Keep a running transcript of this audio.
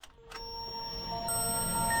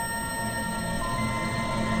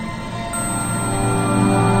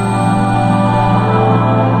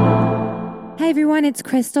it's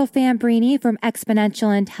Crystal Fambrini from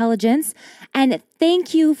Exponential Intelligence. And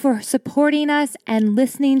thank you for supporting us and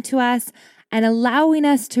listening to us and allowing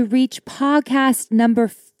us to reach podcast number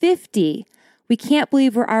 50. We can't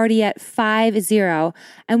believe we're already at 50,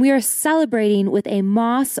 and we are celebrating with a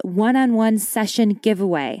Moss one-on-one session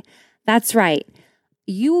giveaway. That's right.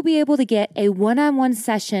 You will be able to get a one-on-one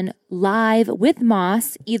session live with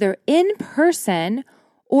Moss, either in person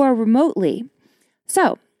or remotely.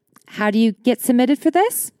 So, how do you get submitted for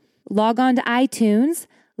this? Log on to iTunes,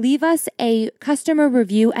 leave us a customer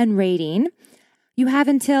review and rating. You have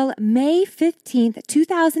until May 15th,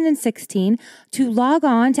 2016 to log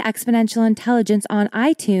on to Exponential Intelligence on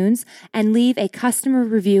iTunes and leave a customer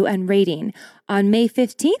review and rating. On May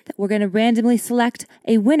 15th, we're going to randomly select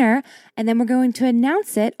a winner, and then we're going to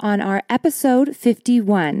announce it on our episode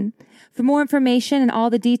 51. For more information and all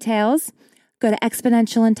the details, go to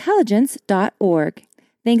exponentialintelligence.org.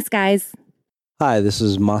 Thanks, guys. Hi, this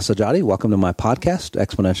is Moss Sajati. Welcome to my podcast,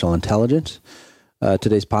 Exponential Intelligence.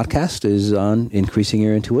 Today's podcast is on increasing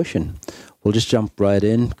your intuition. We'll just jump right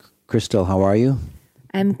in. Crystal, how are you?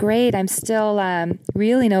 I'm great. I'm still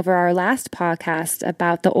reeling over our last podcast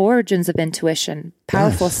about the origins of intuition.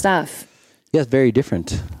 Powerful stuff. Yeah, it's very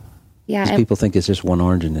different. Yeah, people think it's just one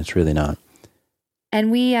origin. It's really not.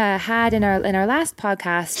 And we had in our last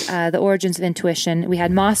podcast, the origins of intuition, we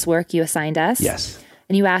had Moss work you assigned us. Yes.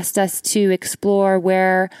 And you asked us to explore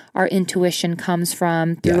where our intuition comes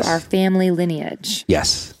from through our family lineage.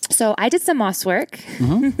 Yes. So I did some Moss work.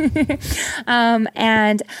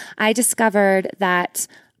 And I discovered that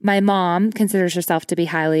my mom considers herself to be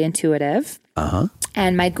highly intuitive. Uh-huh.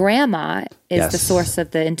 And my grandma is the source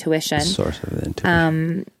of the intuition. The source of the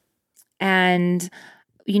intuition. And,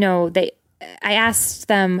 you know, I asked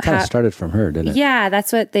them Kind of started from her, didn't it? Yeah,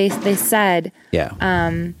 that's what they said. Yeah.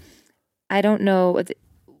 I don't know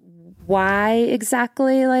why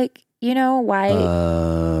exactly, why.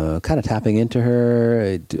 Kind of tapping into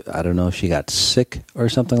her. I don't know if she got sick or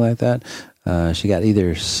something like that. She got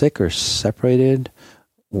either sick or separated,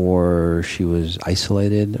 or she was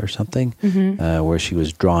isolated or something, where she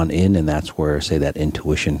was drawn in, and that's where, say, that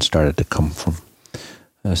intuition started to come from.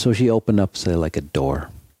 So she opened up, say, like a door.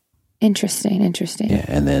 Interesting. Yeah,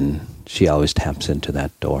 and then she always taps into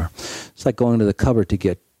that door. It's like going to the cupboard to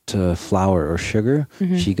get flour or sugar.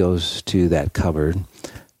 She goes to that cupboard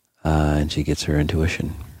and she gets her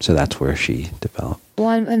intuition. So that's where she developed. Well,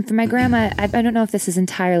 and for my grandma, I don't know if this is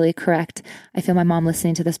entirely correct. I feel my mom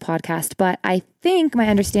listening to this podcast, but I think my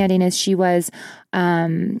understanding is she was,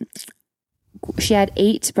 she had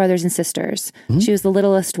 8 brothers and sisters. She was the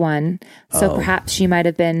littlest one. So perhaps she might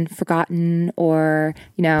have been forgotten, or,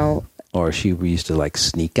 or she used to like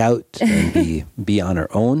sneak out and be on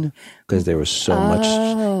her own because there was so much,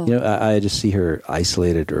 I just see her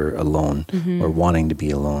isolated or alone or wanting to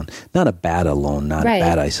be alone. Not a bad alone, not a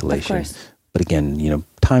bad isolation. But again,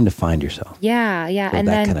 time to find yourself. Yeah. So and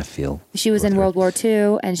that then kind of feel. She was in World War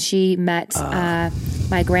II, and she met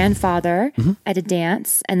my grandfather at a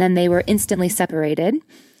dance, and then they were instantly separated.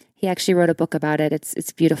 He actually wrote a book about it.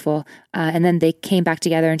 It's beautiful. And then they came back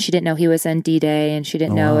together, and she didn't know he was on D-Day, and she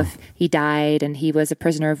didn't know if he died, and he was a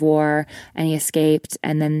prisoner of war, and he escaped.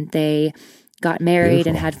 And then they got married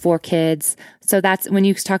and had 4 kids. So that's when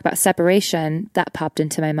you talk about separation, that popped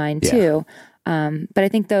into my mind too. But I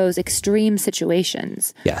think those extreme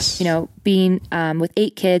situations, being with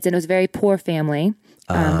 8 kids, and it was a very poor family.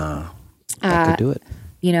 That could do it.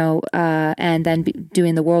 And then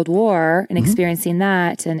doing the World War and experiencing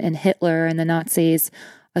that, and Hitler and the Nazis.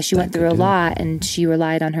 She went through a lot, and she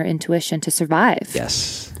relied on her intuition to survive.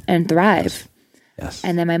 Yes. And thrive. Yes.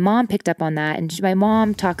 And then my mom picked up on that, and my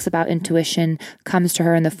mom talks about intuition comes to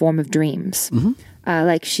her in the form of dreams.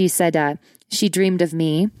 Like she said, she dreamed of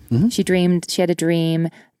me. She had a dream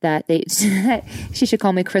that she should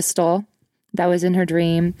call me Crystal. That was in her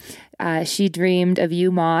dream. She dreamed of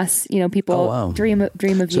you, Moss. People dream of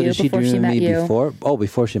you before she met you.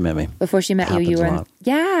 Before she met me. Before she met you were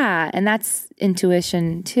and that's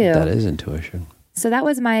intuition too. That is intuition. So that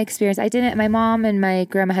was my experience. My mom and my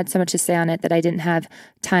grandma had so much to say on it that I didn't have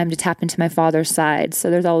time to tap into my father's side.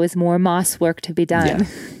 So there's always more Moss work to be done. Yeah.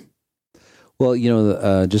 Well,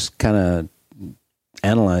 just kind of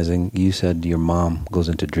analyzing, you said your mom goes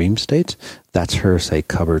into dream states. That's her, say,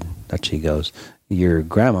 cupboard that she goes. Your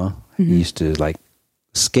grandma used to like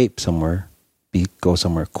escape somewhere, go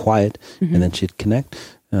somewhere quiet, and then she'd connect.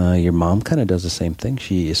 Your mom kind of does the same thing.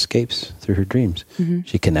 She escapes through her dreams.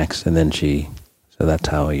 She connects, and then so that's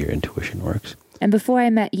how your intuition works. And before I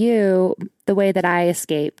met you, the way that I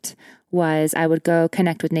escaped was I would go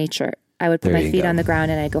connect with nature. I would put my feet on the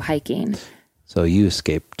ground and I'd go hiking. So you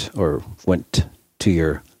escaped or went to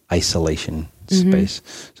your isolation space.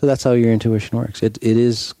 So that's how your intuition works.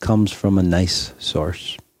 It comes from a nice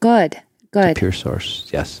source. Good. Pure source,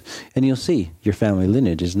 yes. And you'll see your family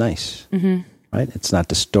lineage is nice, right? It's not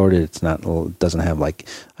distorted. It doesn't have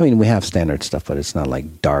we have standard stuff, but it's not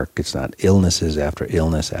like dark. It's not illnesses after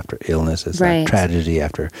illness after illness. It's not tragedy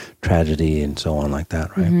after tragedy and so on like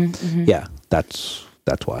that, right? Yeah, that's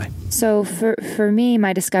why. So for me,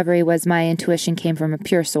 my discovery was my intuition came from a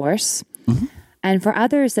pure source. And for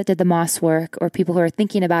others that did the Moss work or people who are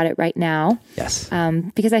thinking about it right now, yes,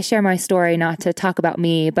 because I share my story not to talk about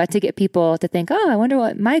me, but to get people to think, oh, I wonder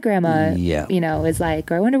what my grandma, is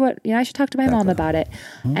like, or I wonder what, I should talk to my mom about it.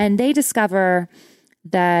 And they discover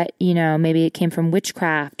that, maybe it came from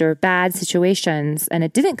witchcraft or bad situations and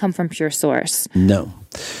it didn't come from pure source. No.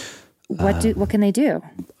 What can they do?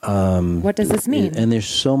 What does this mean? And there's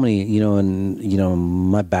so many,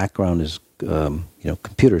 my background is,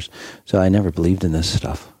 computers. So I never believed in this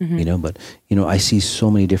stuff, but, I see so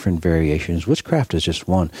many different variations. Witchcraft is just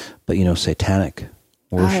one, but, satanic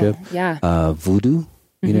worship, voodoo,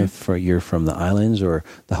 for you're from the islands or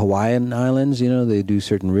the Hawaiian Islands, they do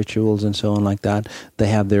certain rituals and so on like that. They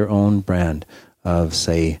have their own brand of,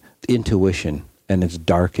 say, intuition. And it's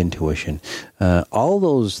dark intuition. All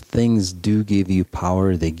those things do give you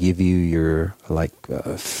power. They give you your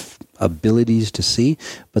abilities to see,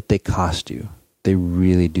 but they cost you. They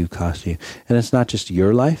really do cost you. And it's not just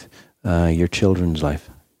your life, your children's life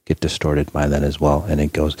get distorted by that as well. And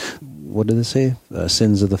it goes, what do they say?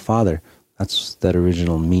 Sins of the father. That's that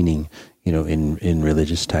original meaning, in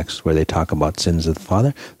religious texts where they talk about sins of the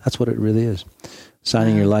father. That's what it really is.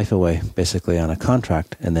 Signing your life away, basically, on a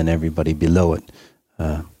contract, and then everybody below it.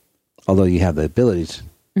 Although you have the abilities,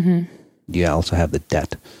 you also have the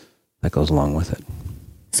debt that goes along with it.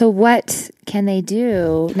 So what can they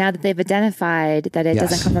do now that they've identified that it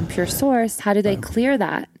doesn't come from pure source? How do they clear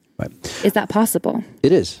that? Right. Is that possible?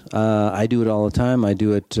 It is. I do it all the time. I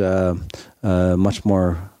do it much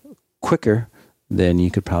more quicker than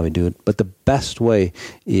you could probably do it. But the best way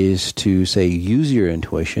is to, say, use your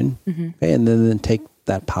intuition, okay, and then take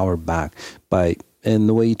that power back. And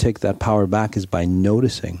the way you take that power back is by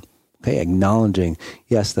noticing, okay, acknowledging,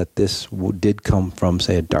 yes, that this did come from,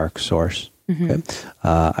 say, a dark source. Okay?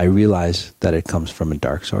 I realize that it comes from a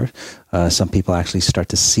dark source. Some people actually start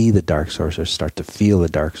to see the dark source or start to feel the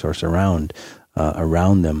dark source around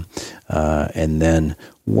them. And then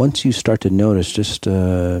once you start to notice, just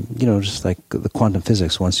like the quantum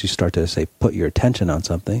physics, once you start to, say, put your attention on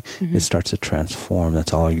something, it starts to transform.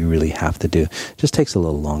 That's all you really have to do. It just takes a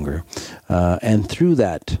little longer. And through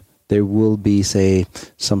that, there will be, say,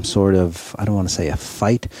 some sort of, I don't want to say a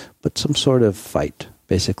fight, but some sort of fight,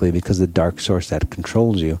 basically, because the dark source that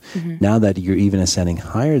controls you, now that you're even ascending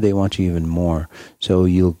higher, they want you even more. So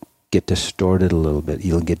you'll get distorted a little bit.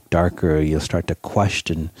 You'll get darker. You'll start to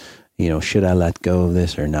question, should I let go of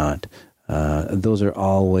this or not? Those are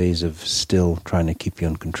all ways of still trying to keep you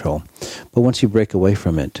in control. But once you break away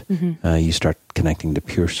from it, you start connecting to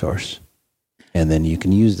pure source. And then you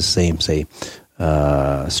can use the same, say,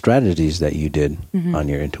 strategies that you did on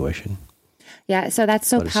your intuition. Yeah, so that's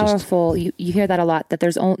so powerful. You hear that a lot, that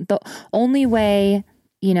there's the only way,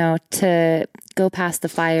 to go past the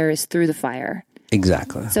fire is through the fire.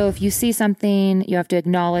 Exactly. So if you see something, you have to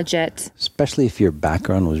acknowledge it. Especially if your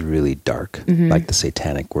background was really dark, like the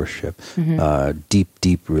satanic worship,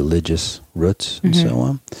 deep religious roots and so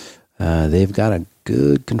on. They've got a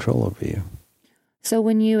good control over you. So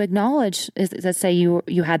when you acknowledge, let's say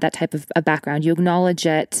you had that type of a background, you acknowledge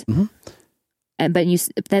it,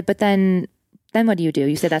 but then what do?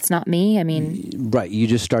 You say, that's not me? I mean... Right. You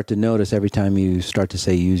just start to notice every time you start to,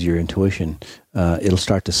 say, use your intuition, it'll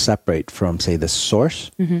start to separate from, say, the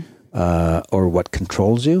source or what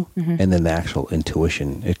controls you, and then the actual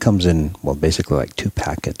intuition. It comes in, basically like 2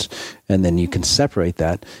 packets. And then you can separate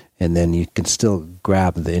that, and then you can still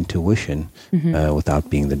grab the intuition without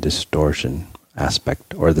being the distortion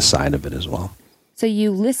aspect or the side of it as well. So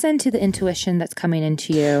you listen to the intuition that's coming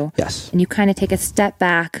into you. Yes. And you kind of take a step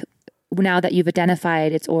back now that you've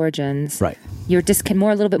identified its origins. Right. You're a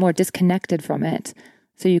little bit more disconnected from it,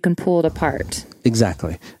 so you can pull it apart.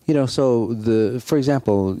 Exactly. So for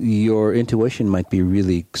example, your intuition might be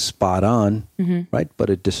really spot on, right? But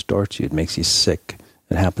it distorts you. It makes you sick.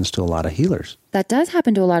 It happens to a lot of healers. That does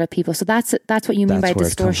happen to a lot of people. So that's what you mean by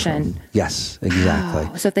distortion. Yes, exactly.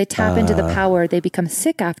 Wow. So if they tap into the power, they become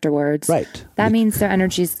sick afterwards. Right. That means their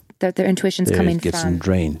energies, their intuition's coming from. It gets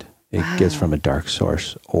drained. It gets from a dark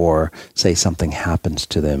source, or say something happens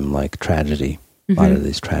to them like tragedy, A lot of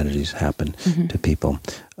these tragedies happen to people.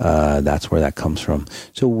 That's where that comes from.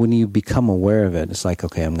 So when you become aware of it, it's like,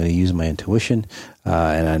 okay, I'm going to use my intuition,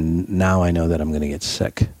 and now I know that I'm going to get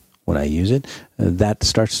sick when I use it. That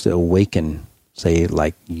starts to awaken, say,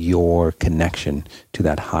 like your connection to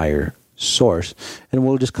that higher source. And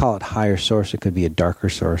we'll just call it higher source. It could be a darker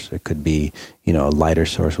source. It could be, a lighter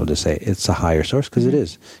source. We'll just say it's a higher source because it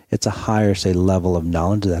is. It's a higher, say, level of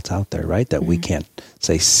knowledge that's out there, right? That we can't,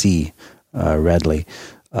 say, see readily.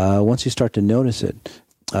 Once you start to notice it,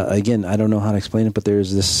 again, I don't know how to explain it, but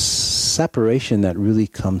there's this separation that really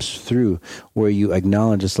comes through where you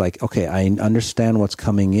acknowledge it's like, okay, I understand what's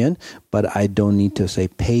coming in, but I don't need to, say,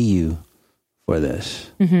 pay you for this.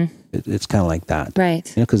 It's kind of like that. Right.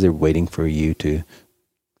 Because they're waiting for you to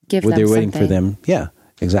give them they're waiting something. for them. Yeah,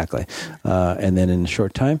 exactly. And then in a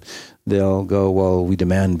short time, they'll go, well, we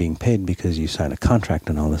demand being paid because you signed a contract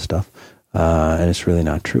and all this stuff. And it's really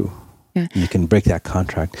not true. Yeah. You can break that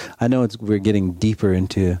contract. I know we're getting deeper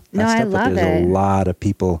into that stuff, but there's a lot of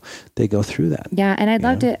people, they go through that. Yeah, and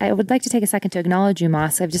I would like to take a second to acknowledge you,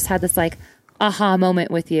 Moss. I've just had this aha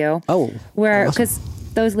moment with you. Oh, where, awesome. because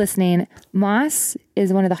those listening, Moss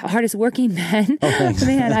is one of the hardest working man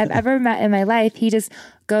I've ever met in my life. He just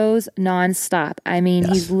goes nonstop. I mean,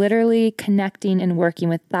 he's literally connecting and working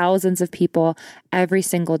with thousands of people every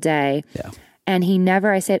single day. Yeah. And he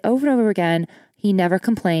never, I say it over and over again, he never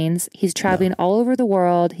complains. He's traveling all over the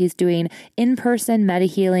world. He's doing in-person meta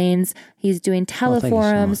healings. He's doing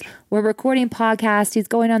teleforums. So we're recording podcasts. He's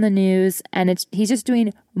going on the news, and he's just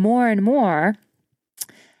doing more and more.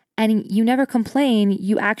 And you never complain.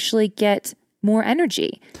 You actually get more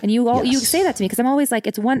energy. And you say that to me because I'm always like,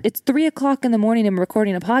 it's 3:00 in the morning and I'm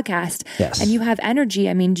recording a podcast. Yes. And you have energy.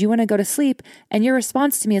 I mean, do you want to go to sleep? And your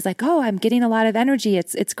response to me is like, oh, I'm getting a lot of energy.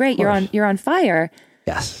 It's great. You're on fire.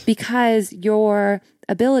 Yes. Because your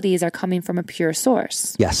abilities are coming from a pure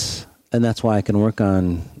source. Yes. And that's why I can work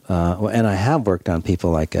on, and I have worked on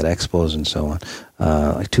people like at expos and so on,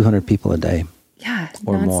 like 200 people a day. Yeah.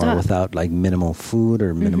 Or nonstop. more without like minimal food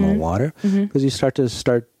or minimal water. Because you start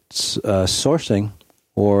sourcing,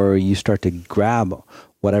 or you start to grab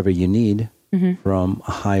whatever you need from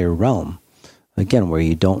a higher realm. Again, where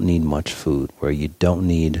you don't need much food, where you don't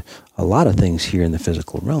need a lot of things here in the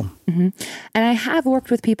physical realm. And I have worked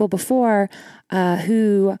with people before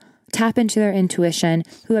who tap into their intuition,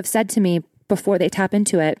 who have said to me before they tap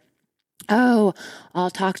into it, oh, I'll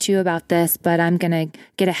talk to you about this, but I'm going to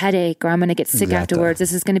get a headache or I'm going to get sick afterwards.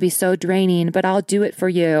 This is going to be so draining, but I'll do it for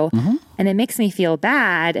you. And it makes me feel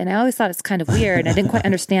bad. And I always thought it's kind of weird. I didn't quite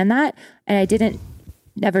understand that. And I didn't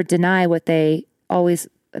never deny what they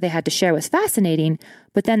had to share was fascinating,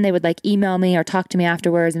 but then they would like email me or talk to me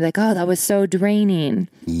afterwards and be like, oh, that was so draining.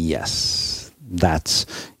 Yes. That's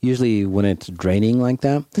usually when it's draining like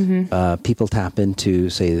that, people tap into,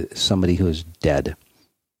 say, somebody who is dead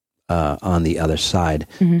on the other side.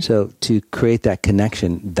 So to create that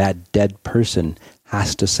connection, that dead person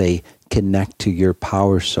has to, say, connect to your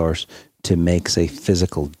power source to make, say,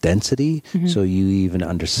 physical density, so you even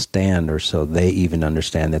understand, or so they even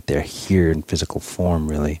understand that they're here in physical form,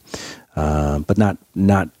 really, but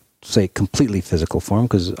not say completely physical form,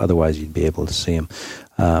 because otherwise you'd be able to see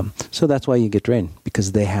them. So that's why you get drained,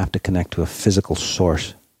 because they have to connect to a physical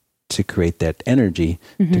source to create that energy,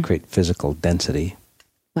 to create physical density.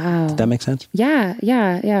 Wow. Did that make sense? Yeah.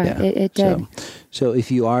 It did. So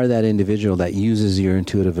if you are that individual that uses your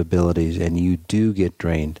intuitive abilities and you do get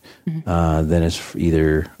drained, then it's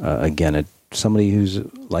either, again, somebody who's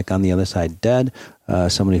like on the other side dead,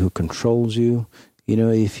 somebody who controls you.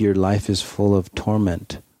 If your life is full of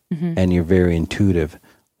torment and you're very intuitive,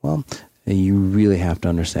 well, you really have to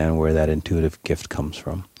understand where that intuitive gift comes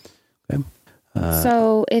from. Okay?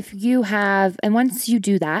 So if you have, and once you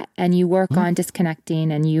do that and you work on disconnecting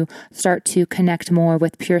and you start to connect more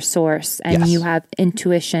with pure source and you have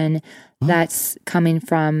intuition that's coming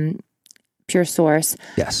from pure source,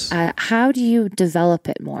 how do you develop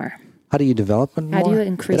it more? How do you develop it more? How do you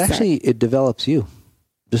increase it? It develops you.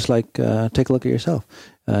 Just like, take a look at yourself.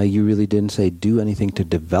 You really didn't say do anything to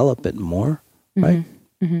develop it more, right?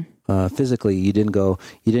 Physically, you didn't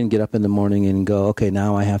get up in the morning and go, okay,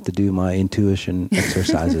 now I have to do my intuition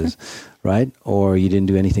exercises, right? Or you didn't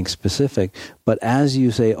do anything specific. But as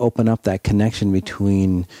you say, open up that connection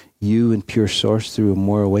between you and pure source through a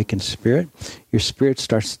more awakened spirit, your spirit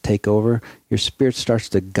starts to take over. Your spirit starts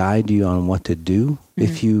to guide you on what to do.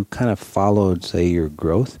 If you kind of followed, say, your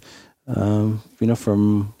growth,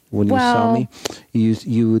 from when you saw me?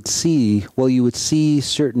 You would see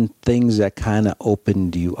certain things that kind of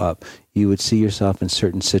opened you up. You would see yourself in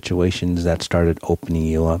certain situations that started opening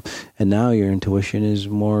you up. And now your intuition is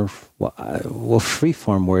more, free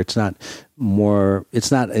form, where it's not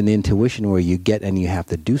an intuition where you get and you have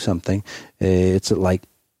to do something. It's like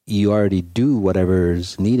you already do whatever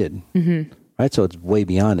is needed. Mm-hmm. Right? So it's way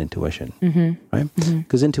beyond intuition. Mm-hmm. Right?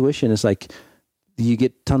 Because intuition is like, you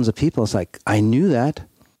get tons of people, it's like, I knew that,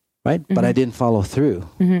 right? Mm-hmm. But I didn't follow through.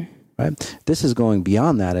 Mm-hmm. Right? This is going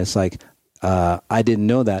beyond that. It's like, I didn't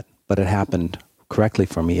know that, but it happened correctly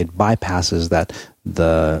for me. It bypasses that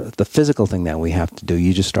the physical thing that we have to do.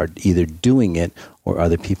 You just start either doing it, or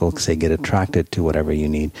other people say get attracted to whatever you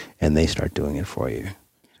need, and they start doing it for you.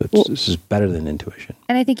 So this is better than intuition.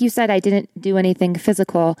 And I think you said I didn't do anything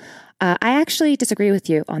physical. I actually disagree with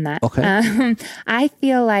you on that. Okay. I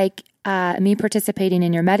feel like me participating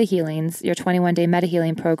in your meta healings, your 21-day meta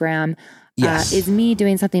healing program, yes, is me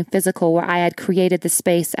doing something physical where I had created the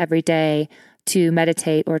space every day to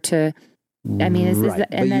meditate or to, I mean, right.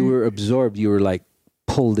 But you were absorbed. You were like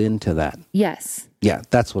pulled into that. Yes. Yeah,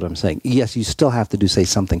 that's what I'm saying. Yes, you still have to do, say,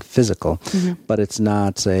 something physical, mm-hmm. but it's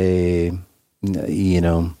not, say,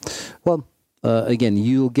 again,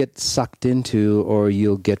 you'll get sucked into, or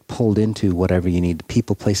you'll get pulled into whatever you need.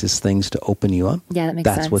 People, places, things to open you up. Yeah, that makes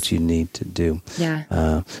sense. That's what you need to do.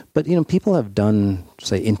 Yeah. But, people have done,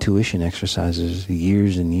 say, intuition exercises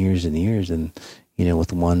years and years and years. And,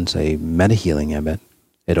 with one, say, meta healing, I bet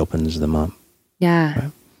it opens them up. Yeah.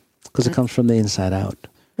 Because it comes from the inside out.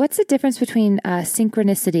 What's the difference between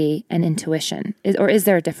synchronicity and intuition? Is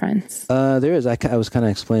there a difference? There is. I was kind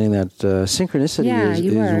of explaining that synchronicity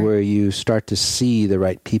is where you start to see the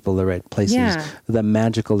right people, the right places, the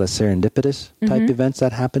magical, the serendipitous type mm-hmm. events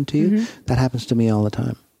that happen to you. Mm-hmm. That happens to me all the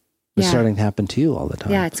time. It's starting to happen to you all the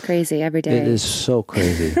time. Yeah, it's crazy every day. It is so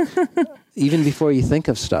crazy. Even before you think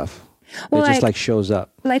of stuff. Well, it just shows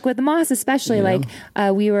up. Like with Moss, especially.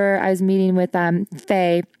 I was meeting with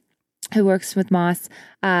Faye, who works with Moss,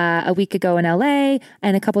 a week ago in LA,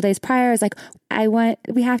 and a couple days prior, I was like,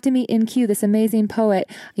 we have to meet InQ, this amazing poet.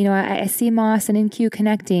 I see Moss and InQ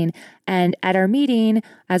connecting, and at our meeting,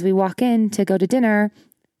 as we walk in to go to dinner,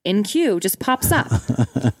 InQ just pops up.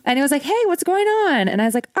 And it was like, hey, what's going on? And I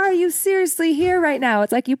was like, are you seriously here right now?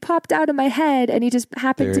 It's like you popped out of my head and you just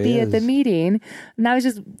happened to be at the meeting. And that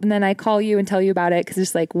was and then I call you and tell you about it because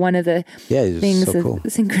it's like one of the things of cool.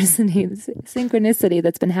 synchronicity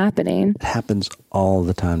that's been happening. It happens all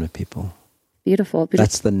the time to people. Beautiful.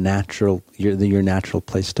 That's the natural, your natural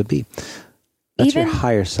place to be. That's your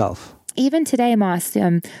higher self. Even today, Moss,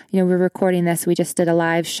 we're recording this. We just did a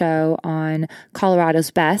live show on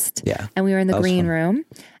Colorado's Best. Yeah. And we were in the green room.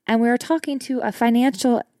 And we were talking to a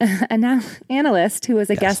financial analyst who was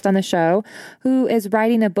a guest on the show, who is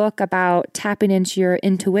writing a book about tapping into your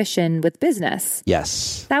intuition with business.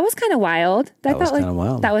 Yes. That was kind of wild. That was kind of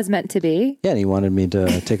wild. That was meant to be. Yeah, and he wanted me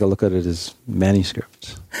to take a look at his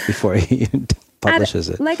manuscript before he publishes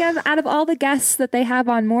it. Like out of all the guests that they have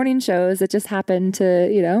on morning shows, it just happened to,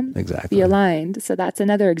 exactly be aligned. So that's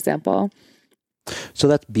another example. So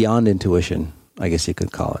that's beyond intuition, I guess you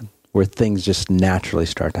could call it, where things just naturally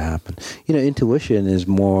start to happen. Intuition is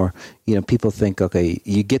more, people think, okay,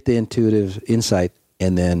 you get the intuitive insight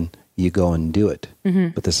and then you go and do it. Mm-hmm.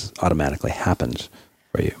 But this automatically happens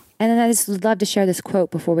for you. And then I just would love to share this quote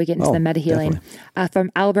before we get into the meta healing.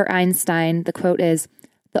 From Albert Einstein. The quote is,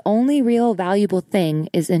 "The only real valuable thing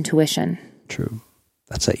is intuition." True.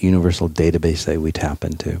 That's that universal database that we tap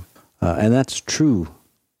into. And that's true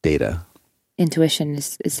data. Intuition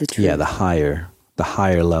is the truth. Yeah, the higher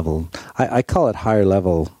level. I call it higher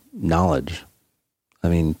level knowledge. I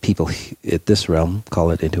mean, people at this realm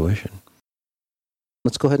call it intuition.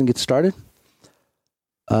 Let's go ahead and get started.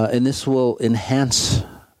 And this will enhance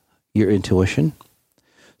your intuition.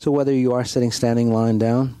 So whether you are sitting, standing, lying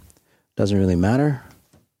down, doesn't really matter.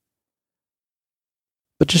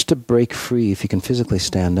 But just to break free, if you can physically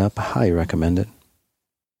stand up, I highly recommend it.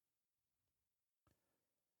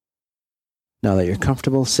 Now that you're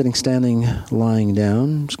comfortable sitting, standing, lying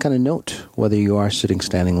down, just kind of note whether you are sitting,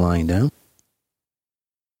 standing, lying down.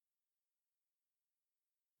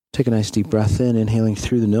 Take a nice deep breath in, inhaling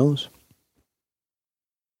through the nose.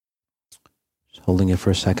 Just holding it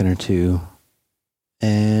for a second or two.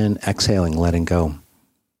 And exhaling, letting go.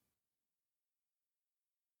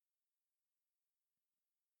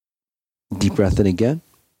 Deep breath in again.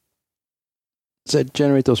 So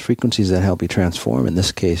generate those frequencies that help you transform. In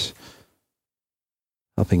this case,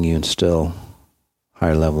 helping you instill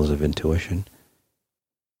higher levels of intuition.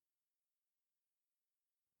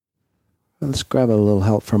 Let's grab a little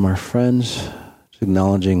help from our friends to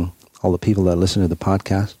acknowledging all the people that listen to the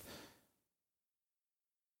podcast.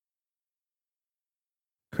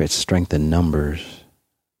 Creates strength in numbers.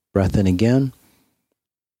 Breath in again.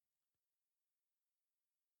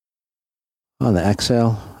 On the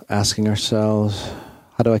exhale, asking ourselves,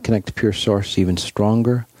 how do I connect to pure source even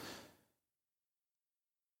stronger?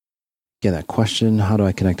 Again, that question, how do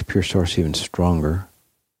I connect to pure source even stronger?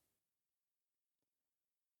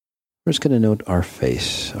 We're just going to note our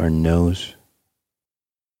face, our nose,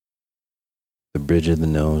 the bridge of the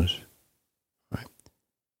nose, right?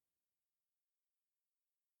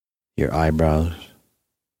 Your eyebrows,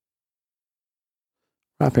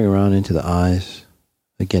 wrapping around into the eyes.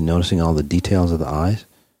 Again, noticing all the details of the eyes,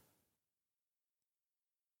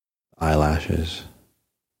 eyelashes,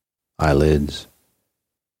 eyelids,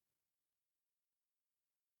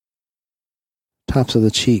 tops of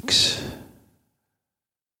the cheeks,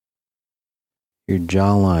 your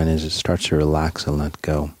jawline as it starts to relax and let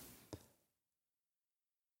go.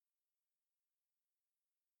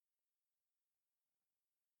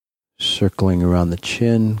 Circling around the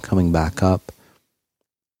chin, coming back up.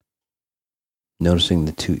 Noticing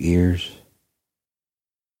the two ears.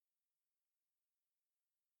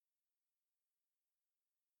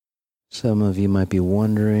 Some of you might be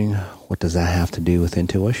wondering, what does that have to do with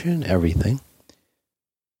intuition? Everything.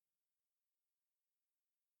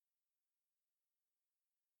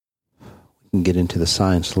 We can get into the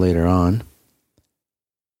science later on.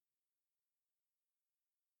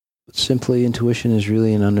 But simply, intuition is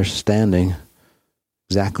really an understanding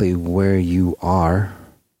exactly where you are.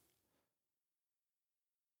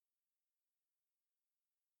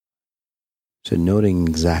 So noting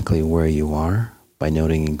exactly where you are, by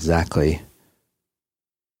noting exactly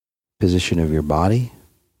the position of your body,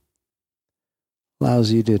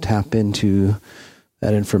 allows you to tap into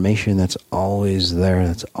that information that's always there,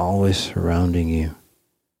 that's always surrounding you.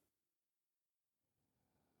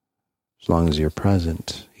 As long as you're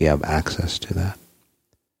present, you have access to that.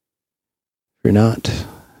 If you're not,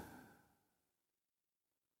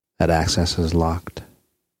 that access is locked.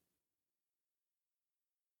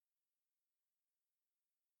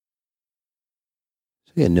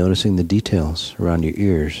 So again, noticing the details around your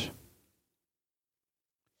ears,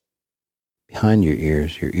 behind your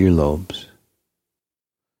ears, your earlobes,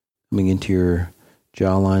 coming into your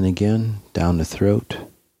jawline again, down the throat,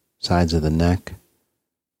 sides of the neck,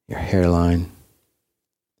 your hairline.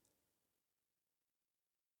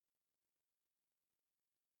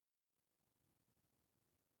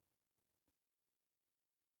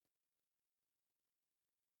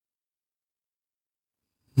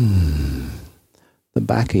 The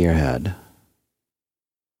back of your head,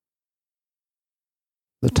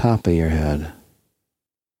 the top of your head,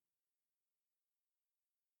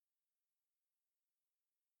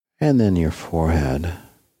 and then your forehead.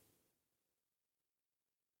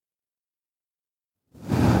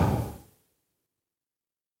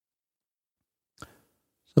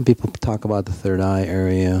 Some people talk about the third eye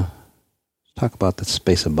area. Let's talk about the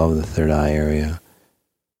space above the third eye area.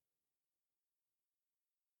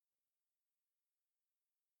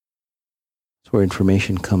 It's where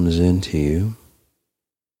information comes into you.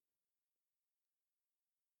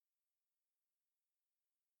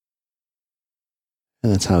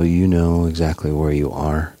 And that's how you know exactly where you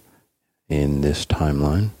are in this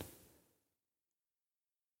timeline.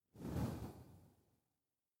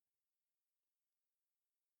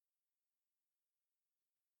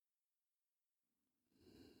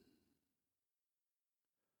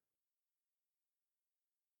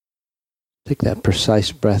 Take that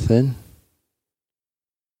precise breath in.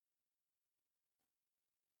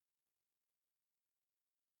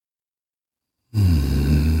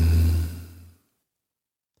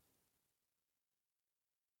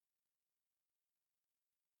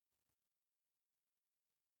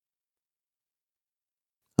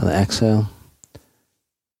 On the exhale,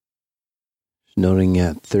 noting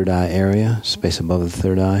that third eye area, space above the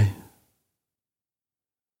third eye.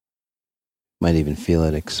 Might even feel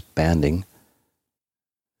it expanding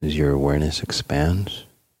as your awareness expands.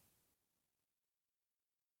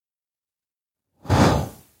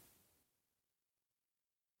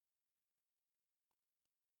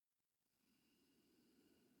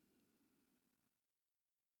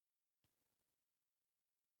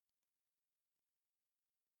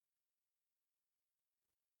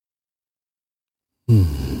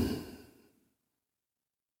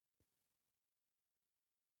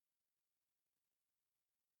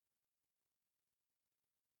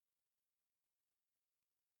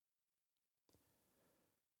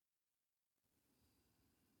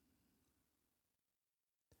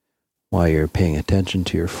 While you're paying attention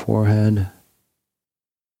to your forehead,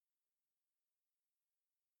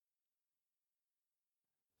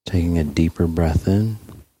 taking a deeper breath in.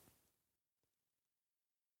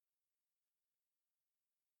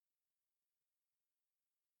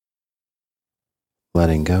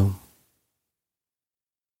 Letting go.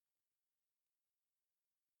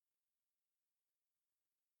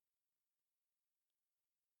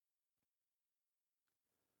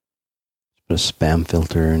 Put a spam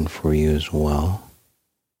filter in for you as well.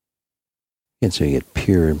 And so you get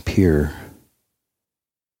pure and pure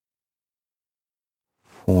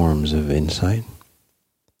forms of insight.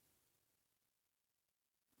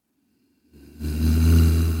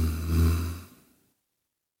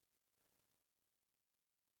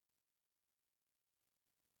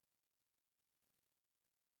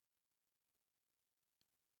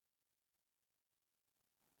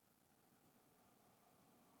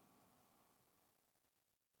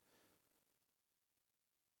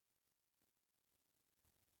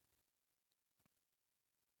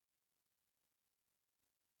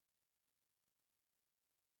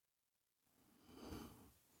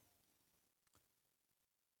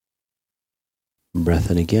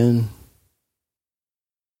 Breath in again.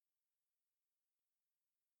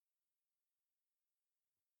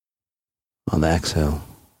 On the exhale,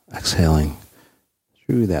 exhaling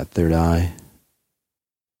through that third eye,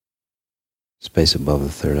 space above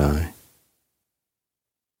the third eye.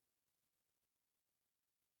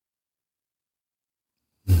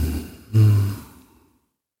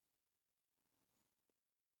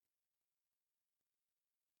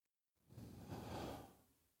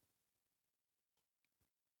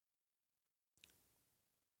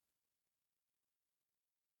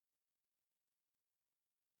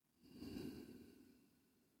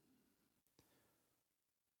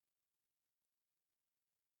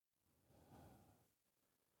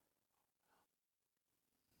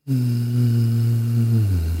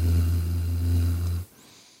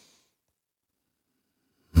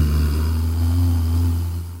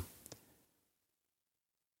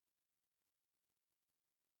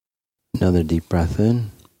 Another deep breath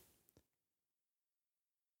in.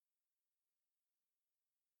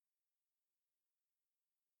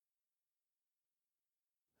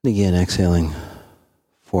 And again, exhaling,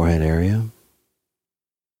 forehead area.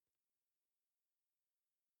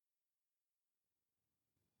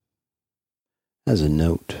 As a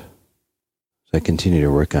note, as I continue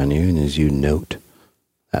to work on you, and as you note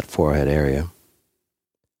that forehead area,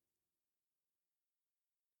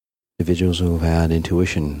 individuals who have had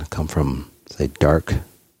intuition come from, say, dark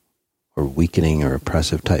or weakening or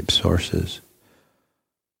oppressive type sources,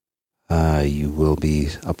 you will be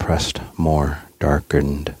oppressed more,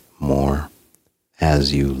 darkened more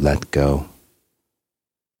as you let go.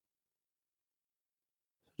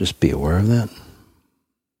 Just be aware of that.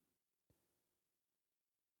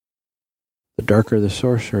 The darker the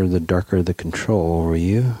source or the darker the control over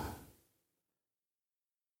you,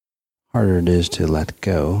 harder it is to let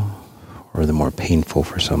go, or the more painful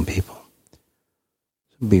for some people.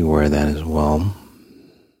 So be aware of that as well.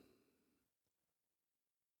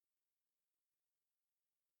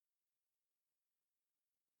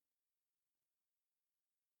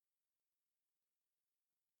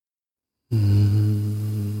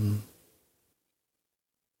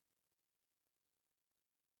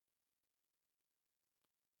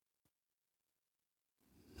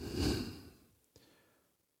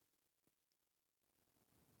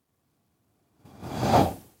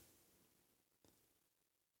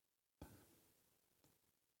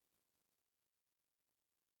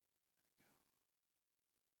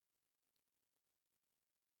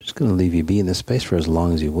 Just going to leave you be in this space for as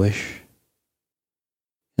long as you wish.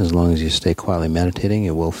 As long as you stay quietly meditating,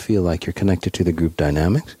 it will feel like you're connected to the group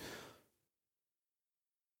dynamics.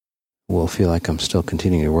 It will feel like I'm still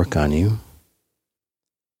continuing to work on you.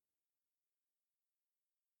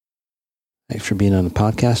 Thanks for being on the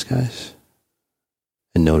podcast, guys.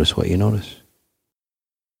 And notice what you notice.